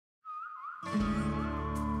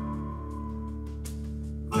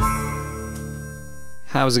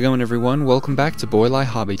How's it going, everyone? Welcome back to Boylei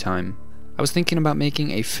Hobby Time. I was thinking about making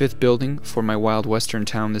a 5th building for my wild western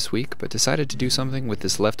town this week, but decided to do something with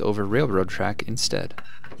this leftover railroad track instead.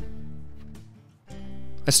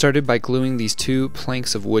 I started by gluing these 2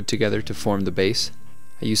 planks of wood together to form the base.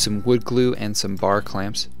 I used some wood glue and some bar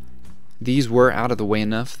clamps. These were out of the way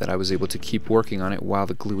enough that I was able to keep working on it while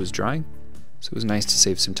the glue was drying, so it was nice to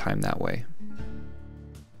save some time that way.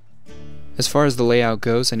 As far as the layout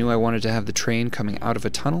goes, I knew I wanted to have the train coming out of a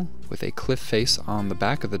tunnel with a cliff face on the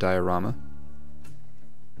back of the diorama.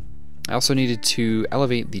 I also needed to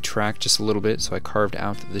elevate the track just a little bit, so I carved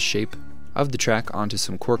out the shape of the track onto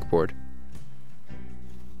some corkboard.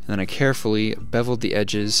 And then I carefully beveled the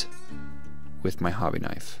edges with my hobby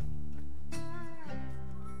knife.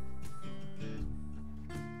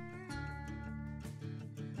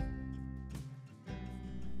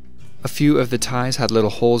 A few of the ties had little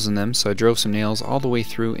holes in them, so I drove some nails all the way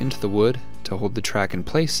through into the wood to hold the track in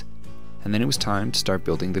place, and then it was time to start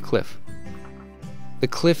building the cliff. The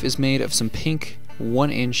cliff is made of some pink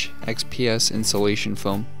 1-inch XPS insulation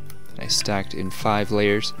foam that I stacked in 5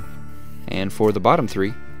 layers, and for the bottom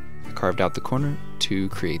 3, I carved out the corner to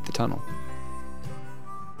create the tunnel.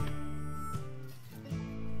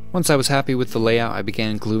 Once I was happy with the layout, I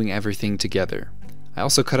began gluing everything together. I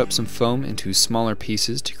also cut up some foam into smaller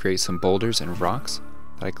pieces to create some boulders and rocks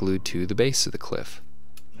that I glued to the base of the cliff.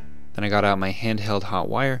 Then I got out my handheld hot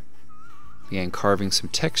wire, began carving some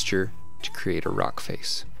texture to create a rock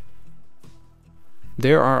face.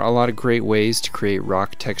 There are a lot of great ways to create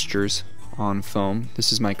rock textures on foam.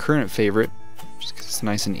 This is my current favorite, just because it's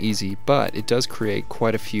nice and easy, but it does create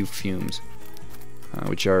quite a few fumes,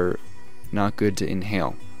 which are not good to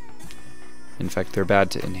inhale. In fact, they're bad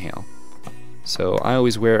to inhale. So I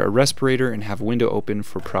always wear a respirator and have a window open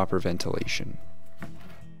for proper ventilation.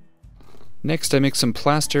 Next, I mix some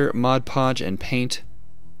plaster, Mod Podge, and paint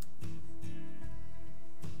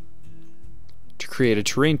to create a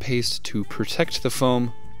terrain paste to protect the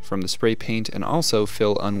foam from the spray paint and also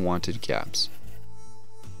fill unwanted gaps.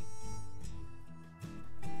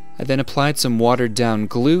 I then applied some watered down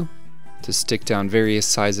glue to stick down various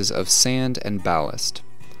sizes of sand and ballast.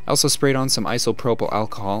 I also sprayed on some isopropyl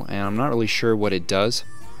alcohol, and I'm not really sure what it does.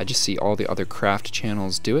 I just see all the other craft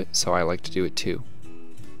channels do it, so I like to do it too.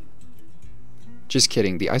 Just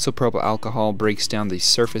kidding, the isopropyl alcohol breaks down the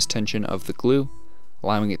surface tension of the glue,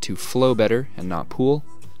 allowing it to flow better and not pool,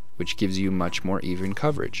 which gives you much more even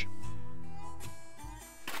coverage.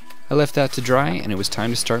 I left that to dry, and it was time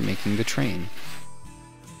to start making the train.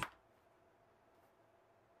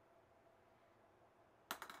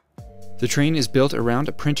 The train is built around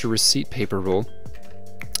a printer receipt paper roll,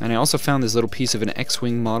 and I also found this little piece of an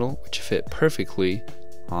X-Wing model which fit perfectly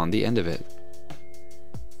on the end of it.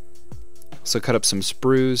 Also cut up some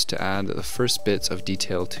sprues to add the first bits of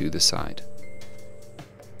detail to the side.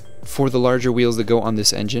 For the larger wheels that go on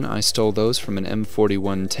this engine, I stole those from an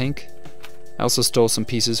M41 tank. I also stole some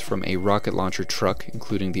pieces from a rocket launcher truck,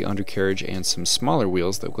 including the undercarriage and some smaller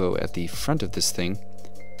wheels that go at the front of this thing.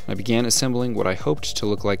 I began assembling what I hoped to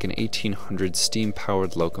look like an 1800s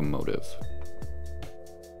steam-powered locomotive.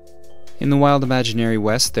 In the wild imaginary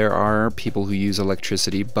West, there are people who use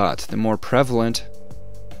electricity, but the more prevalent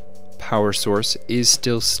power source is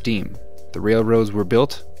still steam. The railroads were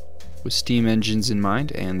built with steam engines in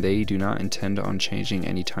mind, and they do not intend on changing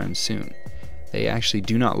anytime soon. They actually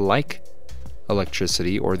do not like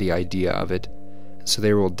electricity or the idea of it, so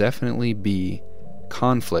there will definitely be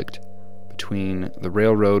conflict between the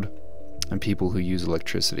railroad and people who use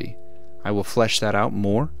electricity. I will flesh that out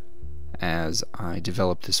more as I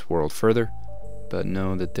develop this world further, but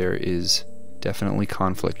know that there is definitely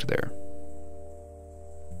conflict there.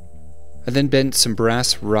 I then bent some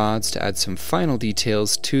brass rods to add some final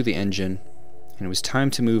details to the engine, and it was time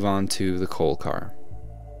to move on to the coal car.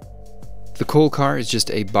 The coal car is just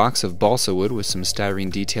a box of balsa wood with some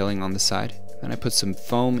styrene detailing on the side. Then I put some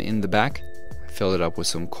foam in the back, I filled it up with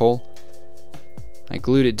some coal, I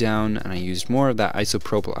glued it down, and I used more of that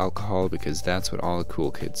isopropyl alcohol because that's what all the cool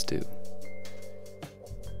kids do.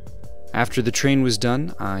 After the train was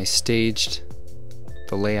done, I staged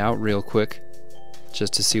the layout real quick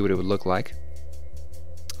just to see what it would look like,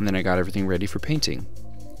 and then I got everything ready for painting.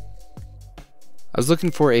 I was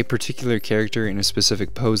looking for a particular character in a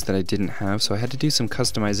specific pose that I didn't have, so I had to do some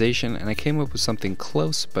customization, and I came up with something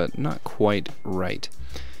close but not quite right.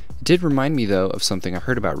 It did remind me, though, of something I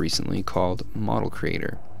heard about recently called Model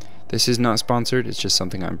Creator. This is not sponsored, it's just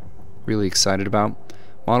something I'm really excited about.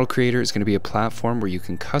 Model Creator is going to be a platform where you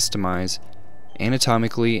can customize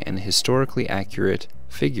anatomically and historically accurate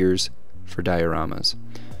figures for dioramas.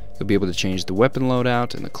 You'll be able to change the weapon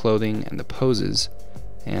loadout and the clothing and the poses,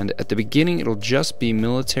 and at the beginning it'll just be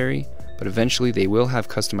military, but eventually they will have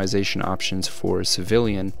customization options for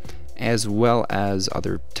civilian as well as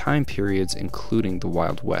other time periods, including the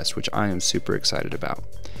Wild West, which I am super excited about.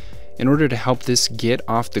 In order to help this get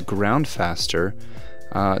off the ground faster,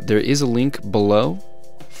 there is a link below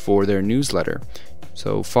for their newsletter,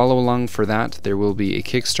 so follow along for that. There will be a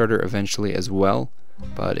Kickstarter eventually as well,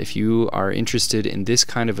 but if you are interested in this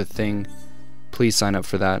kind of a thing, please sign up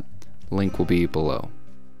for that. Link will be below.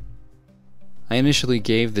 I initially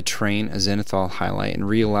gave the train a zenithal highlight and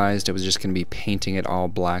realized I was just going to be painting it all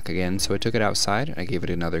black again, so I took it outside and I gave it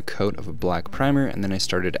another coat of a black primer, and then I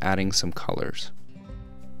started adding some colors.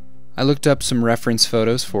 I looked up some reference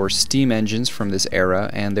photos for steam engines from this era,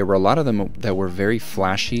 and there were a lot of them that were very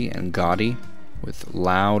flashy and gaudy, with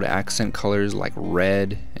loud accent colors like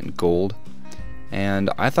red and gold, and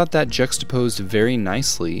I thought that juxtaposed very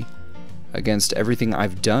nicely against everything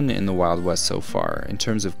I've done in the Wild West so far in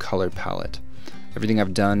terms of color palette. Everything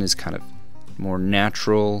I've done is kind of more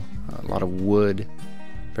natural, a lot of wood,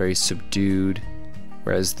 very subdued,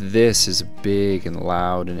 whereas this is big and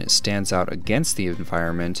loud and it stands out against the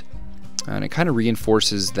environment, and it kind of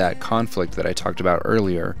reinforces that conflict that I talked about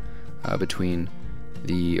earlier between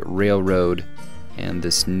the railroad and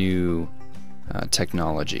this new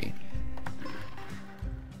technology.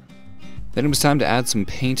 Then it was time to add some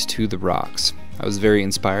paint to the rocks. I was very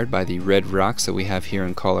inspired by the red rocks that we have here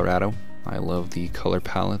in Colorado. I love the color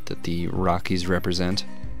palette that the Rockies represent.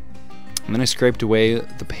 And then I scraped away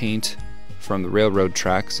the paint from the railroad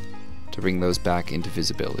tracks to bring those back into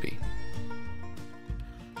visibility.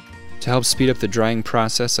 To help speed up the drying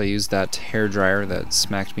process, I used that hair dryer that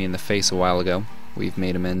smacked me in the face a while ago. We've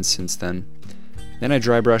made amends since then. Then I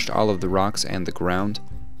dry brushed all of the rocks and the ground,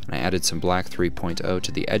 and I added some black 3.0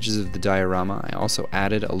 to the edges of the diorama. I also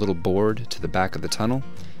added a little board to the back of the tunnel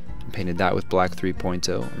and painted that with black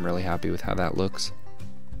 3.0. I'm really happy with how that looks.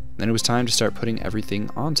 Then it was time to start putting everything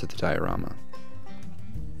onto the diorama.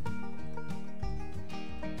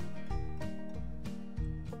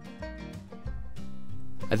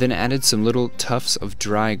 I then added some little tufts of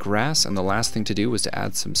dry grass, and the last thing to do was to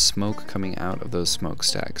add some smoke coming out of those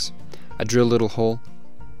smokestacks. I drilled a little hole,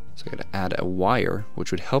 so I gotta add a wire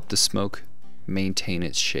which would help the smoke maintain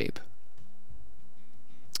its shape.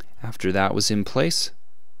 After that was in place,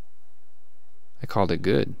 I called it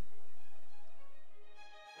good.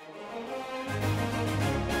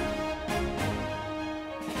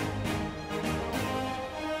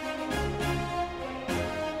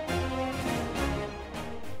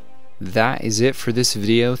 That is it for this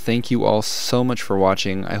video. Thank you all so much for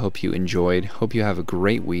watching. I hope you enjoyed. Hope you have a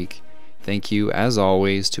great week. Thank you, as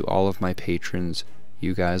always, to all of my patrons.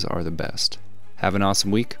 You guys are the best. Have an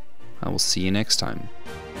awesome week. I will see you next time.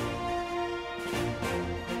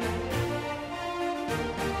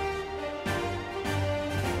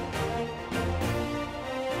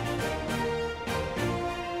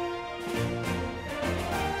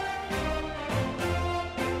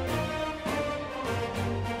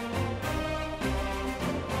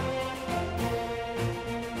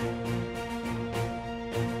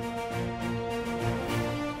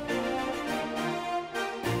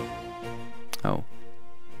 Oh.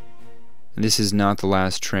 This is not the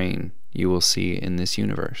last train you will see in this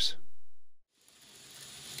universe.